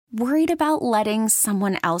Worried about letting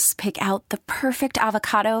someone else pick out the perfect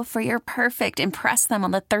avocado for your perfect impress them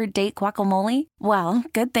on the third date guacamole? Well,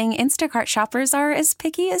 good thing Instacart shoppers are as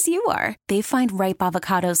picky as you are. They find ripe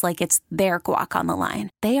avocados like it's their guac on the line.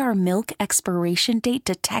 They are milk expiration date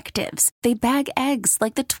detectives. They bag eggs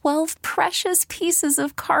like the 12 precious pieces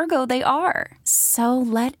of cargo they are. So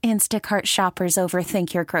let Instacart shoppers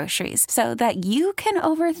overthink your groceries so that you can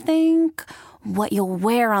overthink what you'll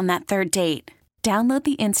wear on that third date. Download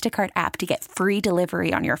the Instacart app to get free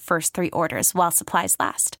delivery on your first 3 orders while supplies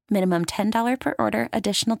last. Minimum $10 per order.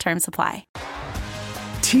 Additional terms apply.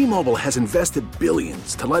 T-Mobile has invested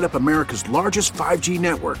billions to light up America's largest 5G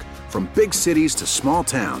network, from big cities to small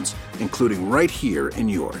towns, including right here in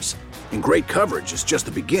yours. And great coverage is just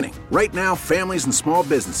the beginning. Right now, families and small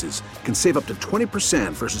businesses can save up to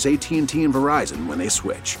 20% versus AT&T and Verizon when they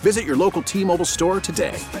switch. Visit your local T-Mobile store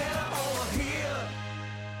today.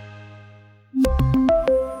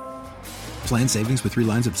 Plan savings with 3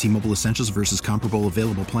 lines of T-Mobile Essentials versus comparable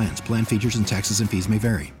available plans. Plan features and taxes and fees may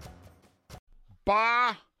vary.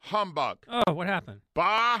 Bah humbug. Oh, what happened?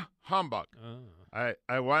 Bah humbug.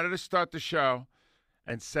 I wanted to start the show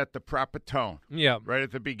and set the proper tone. Yeah. Right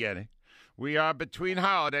at the beginning. We are between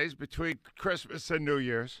holidays, between Christmas and New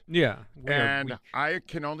Year's. Yeah. And I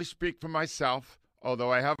can only speak for myself,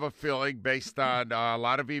 although I have a feeling based on a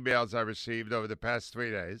lot of emails I received over the past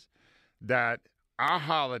 3 days that our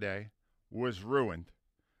holiday was ruined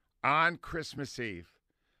on Christmas Eve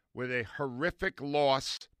with a horrific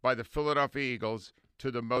loss by the Philadelphia Eagles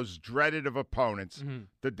to the most dreaded of opponents,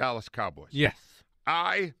 the Dallas Cowboys. Yes.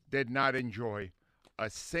 I did not enjoy a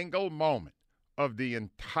single moment of the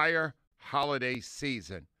entire holiday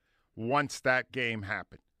season once that game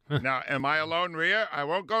happened. Now, am I alone, Rhea? I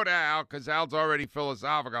won't go to Al because Al's already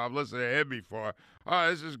philosophical. I've listened to him before. Oh,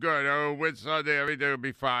 this is good. Oh, win Sunday, everything will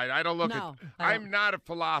be fine. I don't look at. I'm not a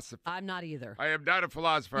philosopher. I'm not either. I am not a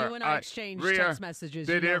philosopher. You and I exchanged Rhea, text messages.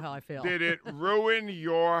 You know how I feel. Did it ruin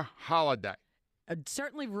your holiday? It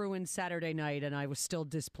certainly ruined Saturday night, and I was still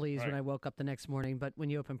displeased when I woke up the next morning. But when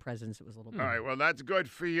you opened presents, it was a little better. All right, well, that's good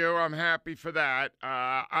for you. I'm happy for that.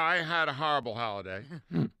 I had a horrible holiday,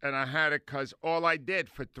 and I had it because all I did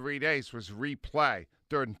for 3 days was replay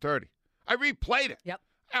 3rd and 30. I replayed it. Yep.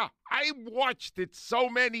 I watched it so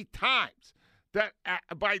many times that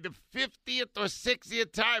by the 50th or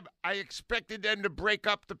 60th time, I expected them to break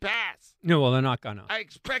up the pass. No, well, they're not gonna. I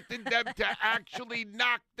expected them to actually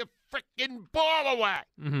knock the freaking ball away.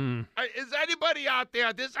 Mm-hmm. Is anybody out there?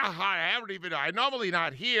 I don't even know. I'm normally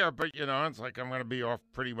not here, but, it's like I'm going to be off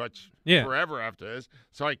pretty much forever after this.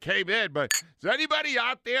 So I came in. But is anybody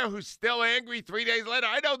out there who's still angry 3 days later?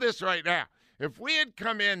 I know this right now. If we had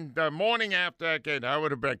come in the morning after that game, that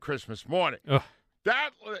would have been Christmas morning. Ugh.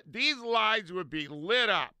 These lines would be lit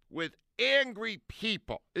up with angry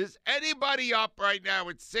people. Is anybody up right now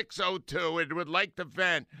at 6:02 and would like to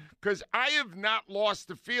vent? Because I have not lost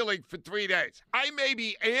the feeling for 3 days. I may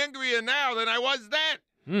be angrier now than I was then.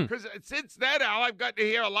 Because since then, Al, I've gotten to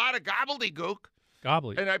hear a lot of gobbledygook.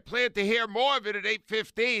 And I plan to hear more of it at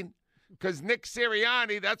 8:15. Because Nick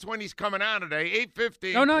Sirianni, that's when he's coming on today,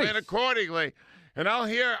 8:15. Oh, nice. Plan accordingly. And I'll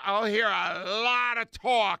hear a lot of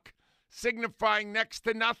talk signifying next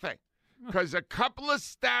to nothing. Because a couple of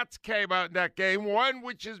stats came out in that game, one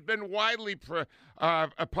which has been widely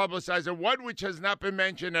publicized and one which has not been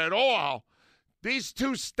mentioned at all. These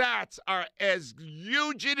two stats are as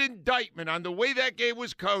huge an indictment on the way that game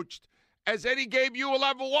was coached as any game you will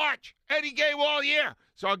ever watch, any game all year.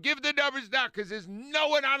 So I'll give the numbers now because there's no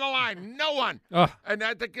one on the line, no one. And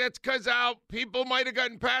I think that's because people might have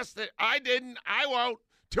gotten past it. I didn't. I won't.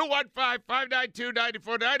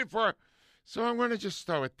 215-592-9494. So I'm going to just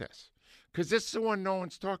start with this because this is the one no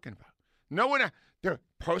one's talking about. No one, the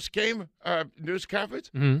post-game news conference,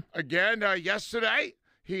 again, yesterday,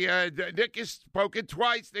 Nick has spoken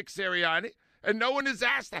twice, Nick Sirianni, and no one has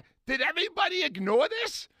asked that. Did everybody ignore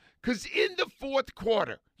this? Because in the fourth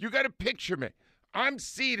quarter, you got to picture me. I'm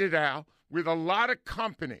seated, Al, with a lot of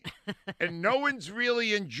company, and no one's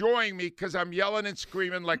really enjoying me because I'm yelling and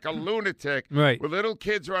screaming like a lunatic with little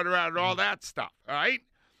kids running around and all that stuff, all right?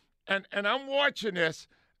 And I'm watching this,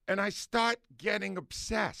 and I start getting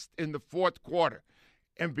obsessed in the fourth quarter.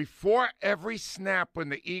 And before every snap when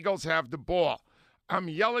the Eagles have the ball, I'm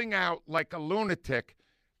yelling out like a lunatic,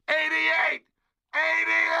 88!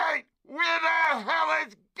 88! Where the hell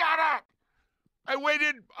is Goddard? I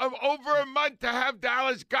waited over a month to have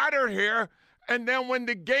Dallas Goedert here, and then when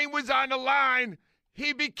the game was on the line,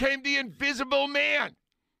 he became the invisible man.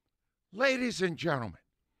 Ladies and gentlemen,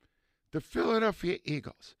 the Philadelphia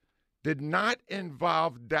Eagles did not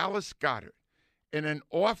involve Dallas Goedert in an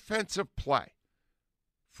offensive play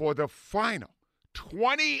for the final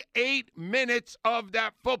 28 minutes of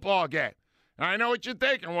that football game. And I know what you're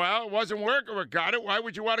thinking. Well, it wasn't working with Goddard. Why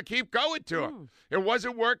would you want to keep going to him? It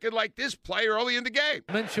wasn't working like this play early in the game.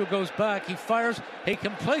 Minshew goes back. He fires. He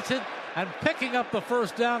completes it. And picking up the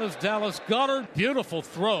first down is Dallas Goedert. Beautiful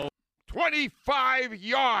throw. 25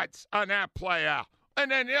 yards on that play out.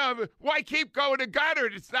 And then, why keep going to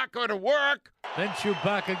Goddard? It's not going to work. Minshew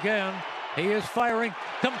back again. He is firing.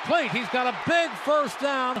 Complete. He's got a big first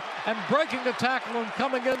down. And breaking the tackle and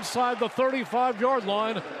coming inside the 35-yard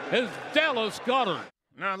line is Dallas Goedert.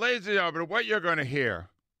 Now, ladies and gentlemen, what you're going to hear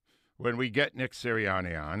when we get Nick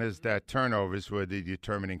Sirianni on is that turnovers were the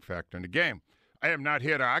determining factor in the game. I am not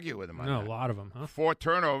here to argue with him on that. A lot of them, huh? 4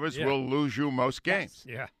 turnovers will lose you most games.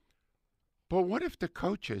 Yeah. But what if the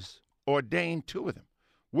coaches ordained 2 of them?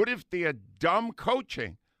 What if the dumb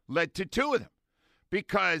coaching led to 2 of them?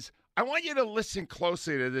 Because I want you to listen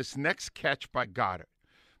closely to this next catch by Goddard,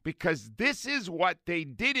 because this is what they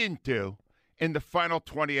didn't do in the final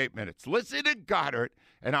 28 minutes. Listen to Goddard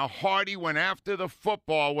and how hard he went after the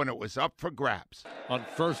football when it was up for grabs. On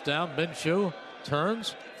first down, Minshew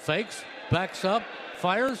turns, fakes, backs up,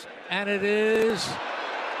 fires, and it is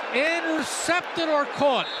intercepted or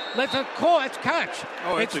caught. It's a catch.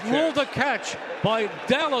 It's ruled a catch by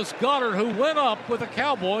Dallas Goedert, who went up with a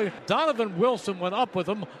Cowboy. Donovan Wilson went up with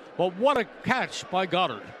him, but what a catch by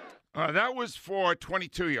Goddard. That was for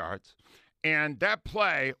 22 yards, and that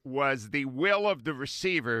play was the will of the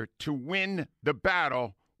receiver to win the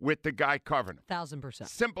battle with the guy covering him. 1,000%.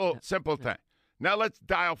 Simple thing. Now let's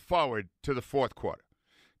dial forward to the fourth quarter,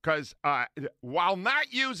 because while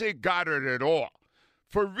not using Goddard at all,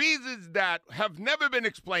 for reasons that have never been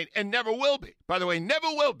explained and never will be. By the way, never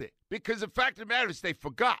will be, because the fact of the matter is they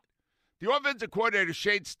forgot. The offensive coordinator,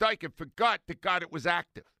 Shane Steichen, forgot that Goddard was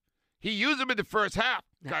active. He used him in the first half,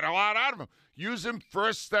 got a lot out of him. Used him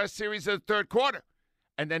first series of the third quarter,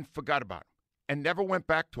 and then forgot about him and never went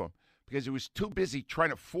back to him because he was too busy trying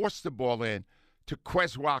to force the ball in to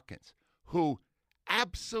Quez Watkins, who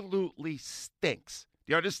absolutely stinks.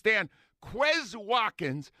 Do you understand? Quez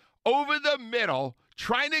Watkins over the middle,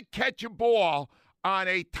 trying to catch a ball on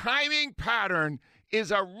a timing pattern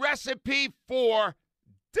is a recipe for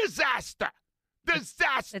disaster.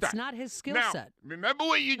 Disaster. It's not his skill set. Remember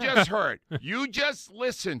what you just heard. You just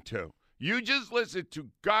listened to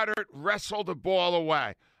Goddard wrestle the ball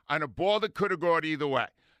away on a ball that could have gone either way.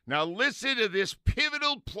 Now listen to this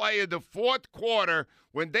pivotal play in the fourth quarter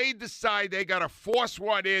when they decide they got to force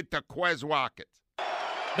one into Quez Watkins.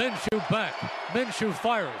 Minshew back. Minshew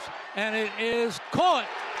fires. And it is caught.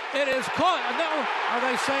 It is caught. And now, are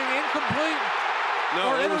they saying incomplete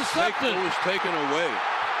or intercepted? It was taken away.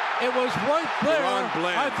 It was right there.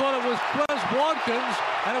 Bland. I thought it was Quez Watkins,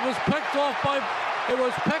 and it was picked off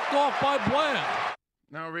by Bland.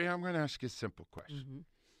 Now, Rhea, I'm going to ask you a simple question.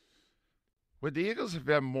 Would the Eagles have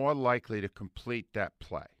been more likely to complete that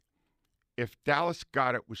play if Dallas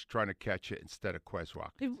Goedert was trying to catch it instead of Quez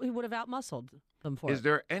Watkins? He would have outmuscled them for it. Is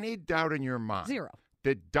there any doubt in your mind? Zero.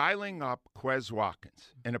 That dialing up Quez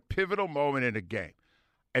Watkins in a pivotal moment in a game,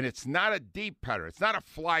 and it's not a deep pattern, it's not a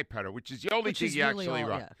fly pattern, which is the only thing you really actually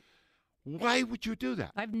run. Yeah. Why would you do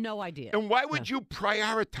that? I have no idea. And why would you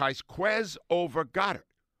prioritize Quez over Goddard?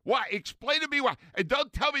 Why? Explain to me why. And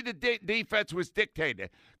don't tell me the defense was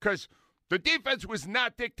dictated, because the defense was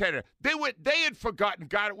not dictated. They had forgotten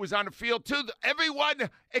Goddard was on the field too. Everyone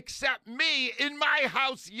except me in my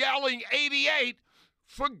house yelling 88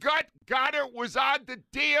 forgot Goddard was on the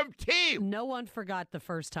damn team. No one forgot the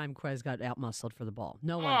first time Quez got outmuscled for the ball.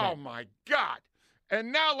 No one did. Oh, my God.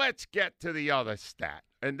 And now let's get to the other stat.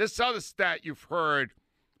 And this other stat you've heard,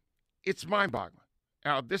 it's mind-boggling.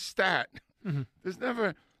 Now, this stat,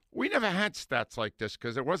 we never had stats like this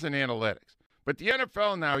because it wasn't analytics. But the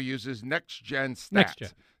NFL now uses next-gen stats. Next-gen.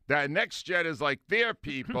 That next-gen is like their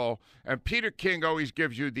people, and Peter King always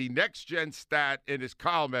gives you the next-gen stat in his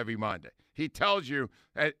column every Monday. He tells you,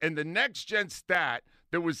 and the next-gen stat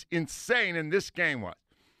that was insane in this game was,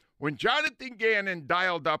 when Jonathan Gannon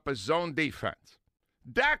dialed up a zone defense,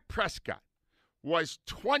 Dak Prescott was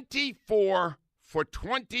 24 for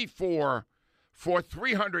 24 for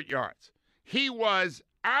 300 yards. He was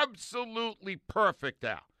absolutely perfect,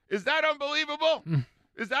 Al. Is that unbelievable?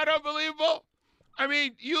 Is that unbelievable? I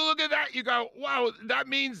mean, you look at that, you go, wow, that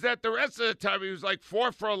means that the rest of the time he was like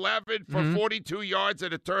 4 for 11 for 42 yards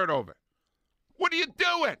and a turnover. What are you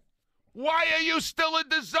doing? Why are you still in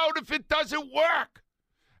the zone if it doesn't work?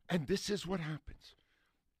 And this is what happens.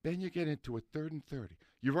 Then you get into a 3rd and 30.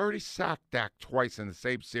 You've already sacked Dak twice in the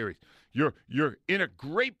same series. You're in a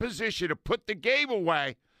great position to put the game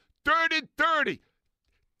away. 3rd and 30.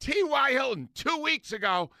 T.Y. Hilton, 2 weeks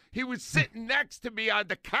ago, he was sitting next to me on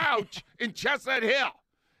the couch in Chestnut Hill.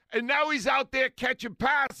 And now he's out there catching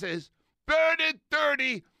passes. 3rd and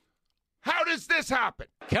 30. How does this happen?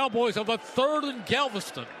 Cowboys have a 3rd and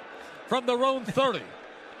Galveston from their own 30.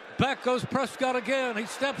 Back goes Prescott again. He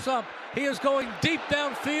steps up. He is going deep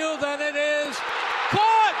downfield, and it is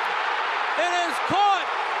caught! It is caught!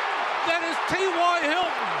 That is T.Y.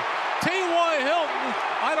 Hilton. T.Y. Hilton,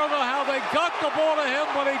 I don't know how they got the ball to him,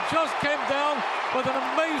 but he just came down with an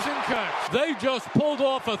amazing catch. They just pulled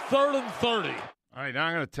off a 3rd and 30. All right, now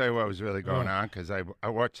I'm going to tell you what was really going on because I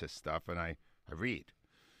watch this stuff and I read.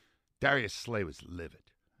 Darius Slay was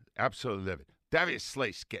livid, absolutely livid. Darius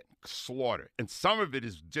Slay's getting slaughtered, and some of it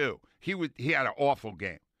is due. He had an awful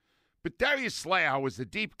game. But Darius Slay was the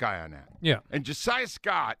deep guy on that. Yeah. And Josiah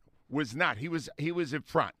Scott was not. He was in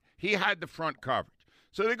front. He had the front coverage.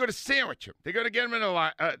 So they're going to sandwich him. They're going to get him in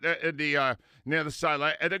near the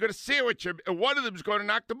sideline, and they're going to sandwich him, and one of them is going to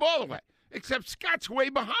knock the ball away. Except Scott's way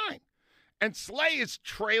behind. And Slay is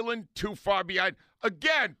trailing too far behind.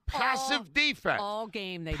 Again, passive defense. All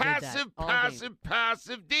game they passive, did that.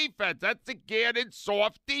 Passive defense. That's a gated,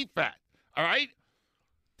 soft defense. All right?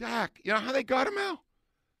 Dak, you know how they got him out?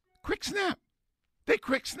 Quick snap. They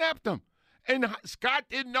quick snapped him. And Scott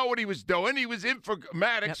didn't know what he was doing. He was in for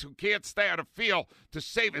Maddox, who can't stay out of field to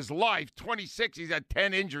save his life. 26, he's had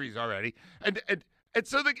 10 injuries already. And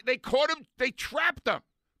so they caught him. They trapped him.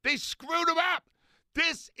 They screwed him up.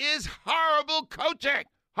 This is horrible coaching.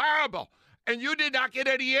 Horrible. And you did not get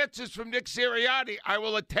any answers from Nick Sirianni. I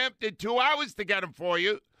will attempt in 2 hours to get them for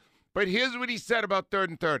you. But here's what he said about 3rd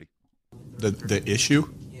and 30. The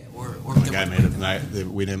issue? Yeah, the guy made it.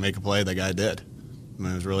 We didn't make a play. The guy did. I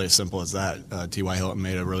mean, it was really as simple as that. T.Y. Hilton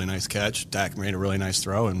made a really nice catch. Dak made a really nice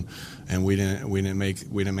throw, and we didn't make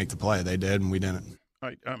the play. They did, and we didn't. All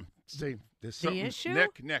right, Steve, there's something. The issue?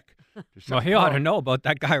 Nick. Well, he ought to know about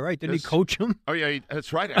that guy, right? Didn't he coach him? Oh yeah,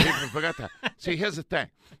 that's right. I even forgot that. See, here's the thing.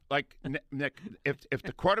 Like Nick, if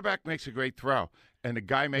the quarterback makes a great throw and the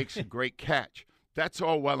guy makes a great catch, that's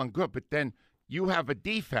all well and good. But then you have a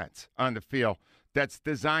defense on the field that's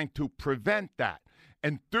designed to prevent that.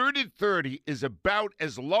 And 3rd and 30 is about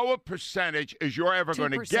as low a percentage as you're ever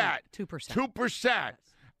going to get. 2%. 2%. Yes.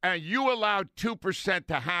 And you allowed 2%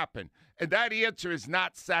 to happen. And that answer is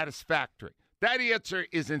not satisfactory. That answer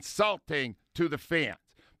is insulting to the fans.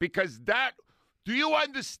 Because do you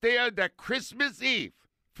understand that Christmas Eve,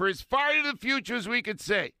 for as far into the future as we could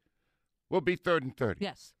say, will be 3rd and 30?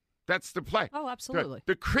 Yes. That's the play. Oh, absolutely.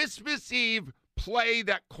 The Christmas Eve play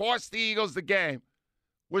that cost the Eagles the game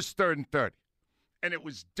was 3rd and 30. And it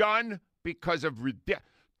was done because of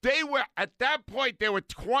they were, at that point, they were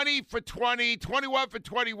 20 for 20, 21 for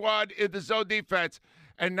 21 in the zone defense.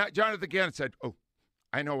 And Jonathan Gannon said, oh,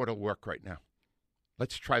 I know what'll work right now.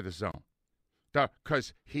 Let's try the zone.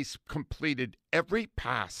 Because he's completed every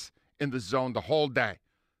pass in the zone the whole day.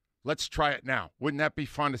 Let's try it now. Wouldn't that be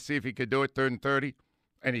fun to see if he could do it 3rd and 30?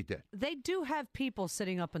 And he did. They do have people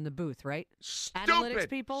sitting up in the booth, right? Stupid. Analytics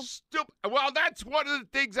people? Stupid. Well, that's one of the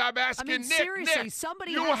things I'm asking Nick. Seriously, Nick,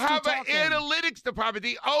 somebody you has have to an talk to him. analytics department.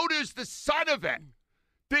 The owner's the son of it.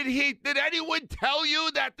 Did anyone tell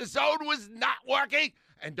you that the zone was not working?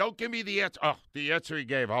 And don't give me the answer. Oh, the answer he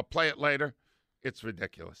gave. I'll play it later. It's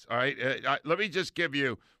ridiculous. All right. Let me just give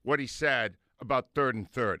you what he said about 3rd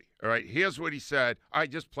and 30. All right. Here's what he said. I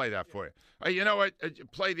just play that for you. You know what?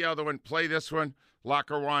 Play the other one. Play this one.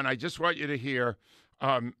 Locker one. I just want you to hear.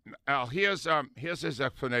 Al, here's his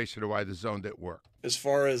explanation of why the zone didn't work. As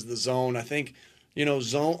far as the zone, I think,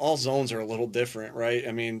 all zones are a little different, right?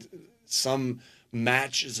 I mean, some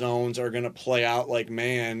match zones are going to play out like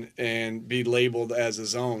man and be labeled as a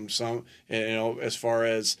zone. Some, as far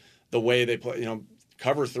as the way they play,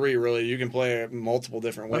 cover 3, really, you can play it multiple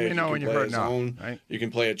different ways. Let me know when you're hurt now. Right? You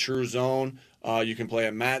can play a true zone. You can play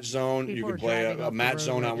a match zone. People you can are play driving a off the match road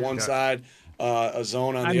zone right on now. one side, a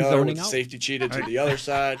zone on the I'm other zoning with the out. safety cheated to the other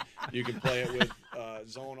side. You can play it with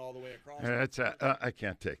zone all the way across. That's I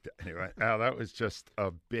can't take that. Anyway, Al, that was just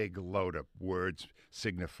a big load of words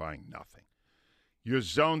signifying nothing. Your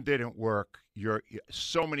zone didn't work.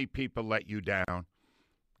 So many people let you down.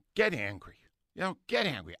 Get angry. Get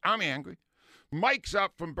angry. I'm angry. Mike's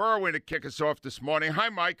up from Berwyn to kick us off this morning. Hi,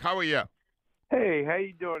 Mike. How are you? Hey, how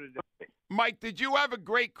you doing today? Mike, did you have a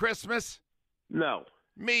great Christmas? No.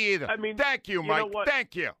 Me either. I mean, thank you, you Mike. know what?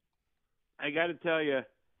 Thank you. I got to tell you,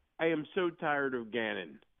 I am so tired of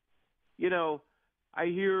Gannon. I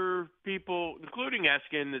hear people, including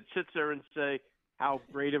Eskin, that sits there and say how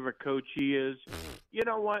great of a coach he is. You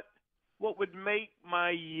know what? What would make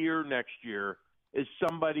my year next year is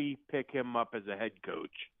somebody pick him up as a head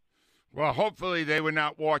coach. Well, hopefully they were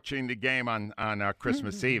not watching the game on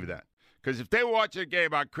Christmas Eve then. Because if they were watching a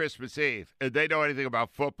game on Christmas Eve and they know anything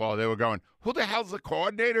about football, they were going, who the hell's the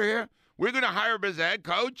coordinator here? We're going to hire him as head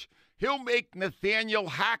coach? He'll make Nathaniel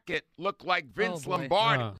Hackett look like Vince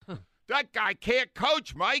Lombardi. That guy can't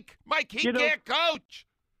coach, Mike. Mike, he can't coach.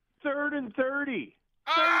 3rd and 30.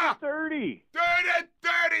 3rd and 30. 3rd and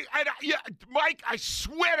 30. Mike, I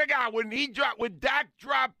swear to God, when Dak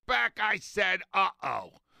dropped back, I said,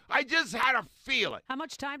 uh-oh. I just had a feeling. How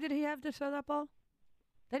much time did he have to throw that ball?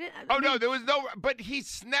 They didn't. No, there was no. But he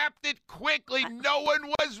snapped it quickly. No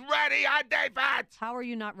one was ready on defense. How are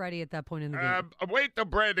you not ready at that point in the game? Wait till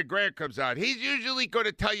Brandon Grant comes out. He's usually going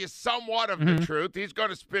to tell you somewhat of the truth. He's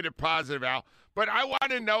going to spin it positive out. But I want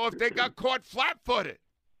to know if they got caught flat-footed.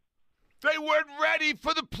 They weren't ready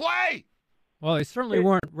for the play. Well, they certainly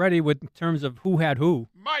weren't ready in terms of who had who.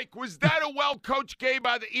 Mike, was that a well-coached game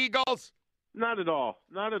by the Eagles? Not at all.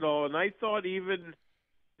 Not at all. And I thought even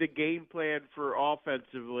the game plan for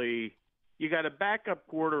offensively, you got a backup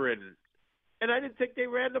quarter in. And I didn't think they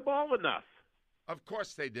ran the ball enough. Of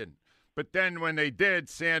course they didn't. But then when they did,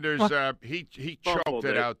 Sanders, he choked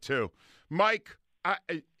it out too. Mike,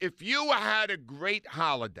 if you had a great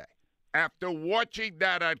holiday after watching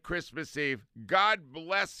that on Christmas Eve, God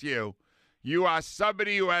bless you. You are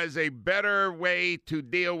somebody who has a better way to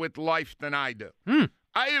deal with life than I do.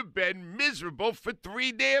 I have been miserable for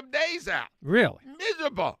 3 damn days out. Really?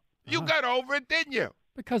 Miserable. You got over it, didn't you?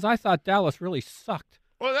 Because I thought Dallas really sucked.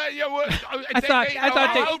 Well, I thought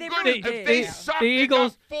the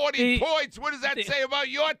Eagles got 40 points. What does that say about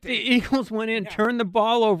your team? The Eagles went in, turned the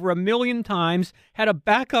ball over 1 million times, had a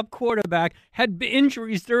backup quarterback, had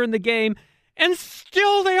injuries during the game, and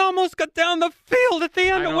still they almost got down the field at the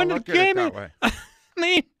end to win the game. I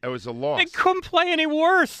mean, it was a loss. They couldn't play any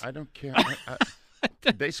worse. I don't care.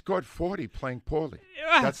 They scored 40 playing poorly.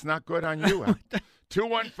 That's not good on you, Al.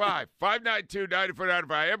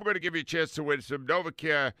 215-592-9495. I am going to give you a chance to win some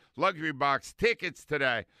NovaCare Luxury Box tickets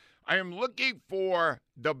today. I am looking for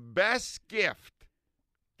the best gift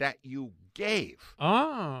that you gave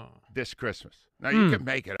this Christmas. Now, you can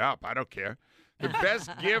make it up. I don't care. The best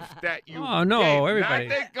gift that you gave. Everybody.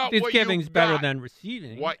 This giving's better than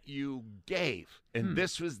receiving. What you gave. And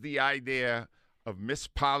this was the idea of Miss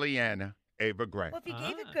Pollyanna Ava Grant. Well, if you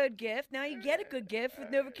gave a good gift, now you get a good gift with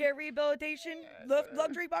NovaCare Rehabilitation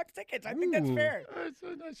Luxury Box tickets. I think that's fair.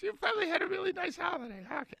 So nice. You probably had a really nice holiday.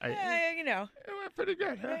 You know. It went pretty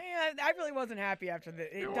good, huh? I really wasn't happy after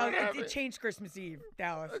it changed Christmas Eve,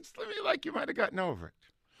 Dallas. It's like you might have gotten over it.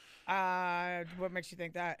 What makes you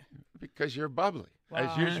think that? Because you're bubbly,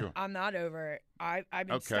 as usual. I'm not over it. I've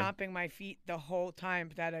been stomping my feet the whole time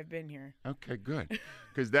that I've been here. Okay, good.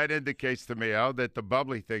 Because that indicates to me, Al, that the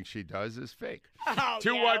bubbly thing she does is fake.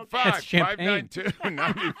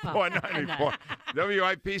 215-592-9494.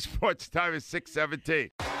 WIP Sports Time is 6:17.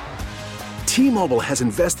 T-Mobile has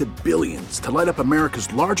invested billions to light up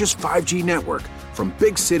America's largest 5G network, from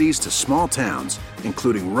big cities to small towns,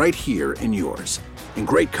 including right here in yours. And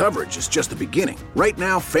great coverage is just the beginning. Right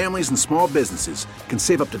now, families and small businesses can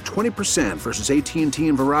save up to 20% versus AT&T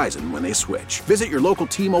and Verizon when they switch. Visit your local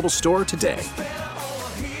T-Mobile store today.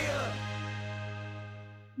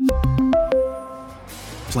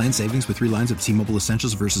 Plan savings with 3 lines of T-Mobile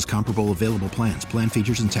Essentials versus comparable available plans. Plan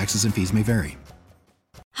features and taxes and fees may vary.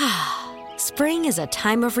 Spring is a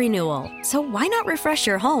time of renewal, so why not refresh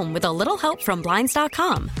your home with a little help from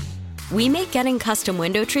Blinds.com? We make getting custom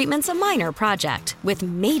window treatments a minor project with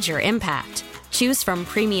major impact. Choose from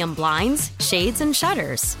premium blinds, shades, and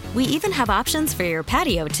shutters. We even have options for your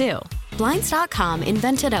patio, too. Blinds.com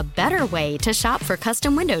invented a better way to shop for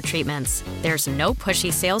custom window treatments. There's no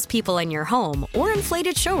pushy salespeople in your home or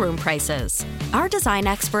inflated showroom prices. Our design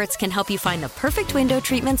experts can help you find the perfect window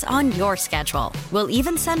treatments on your schedule. We'll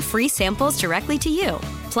even send free samples directly to you.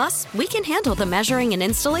 Plus, we can handle the measuring and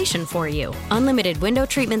installation for you. Unlimited window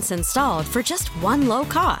treatments installed for just one low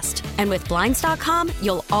cost. And with Blinds.com,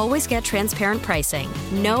 you'll always get transparent pricing.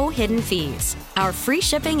 No hidden fees. Our free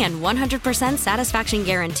shipping and 100% satisfaction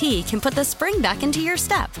guarantee can put the spring back into your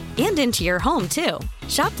step and into your home, too.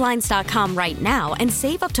 Shop Blinds.com right now and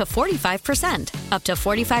save up to 45%. Up to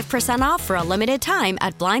 45% off for a limited time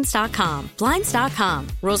at Blinds.com. Blinds.com.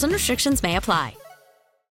 Rules and restrictions may apply.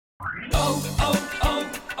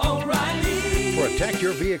 O'Reilly. Protect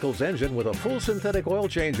your vehicle's engine with a full synthetic oil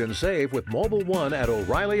change and save with Mobil 1 at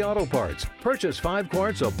O'Reilly Auto Parts. Purchase 5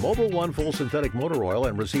 quarts of Mobil 1 full synthetic motor oil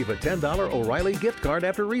and receive a $10 O'Reilly gift card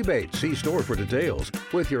after rebate. See store for details.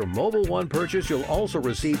 With your Mobil 1 purchase, you'll also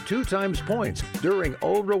receive 2 times points during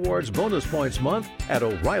O Rewards Bonus Points Month at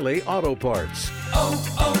O'Reilly Auto Parts.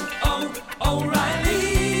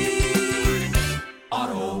 O'Reilly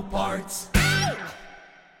Auto Parts.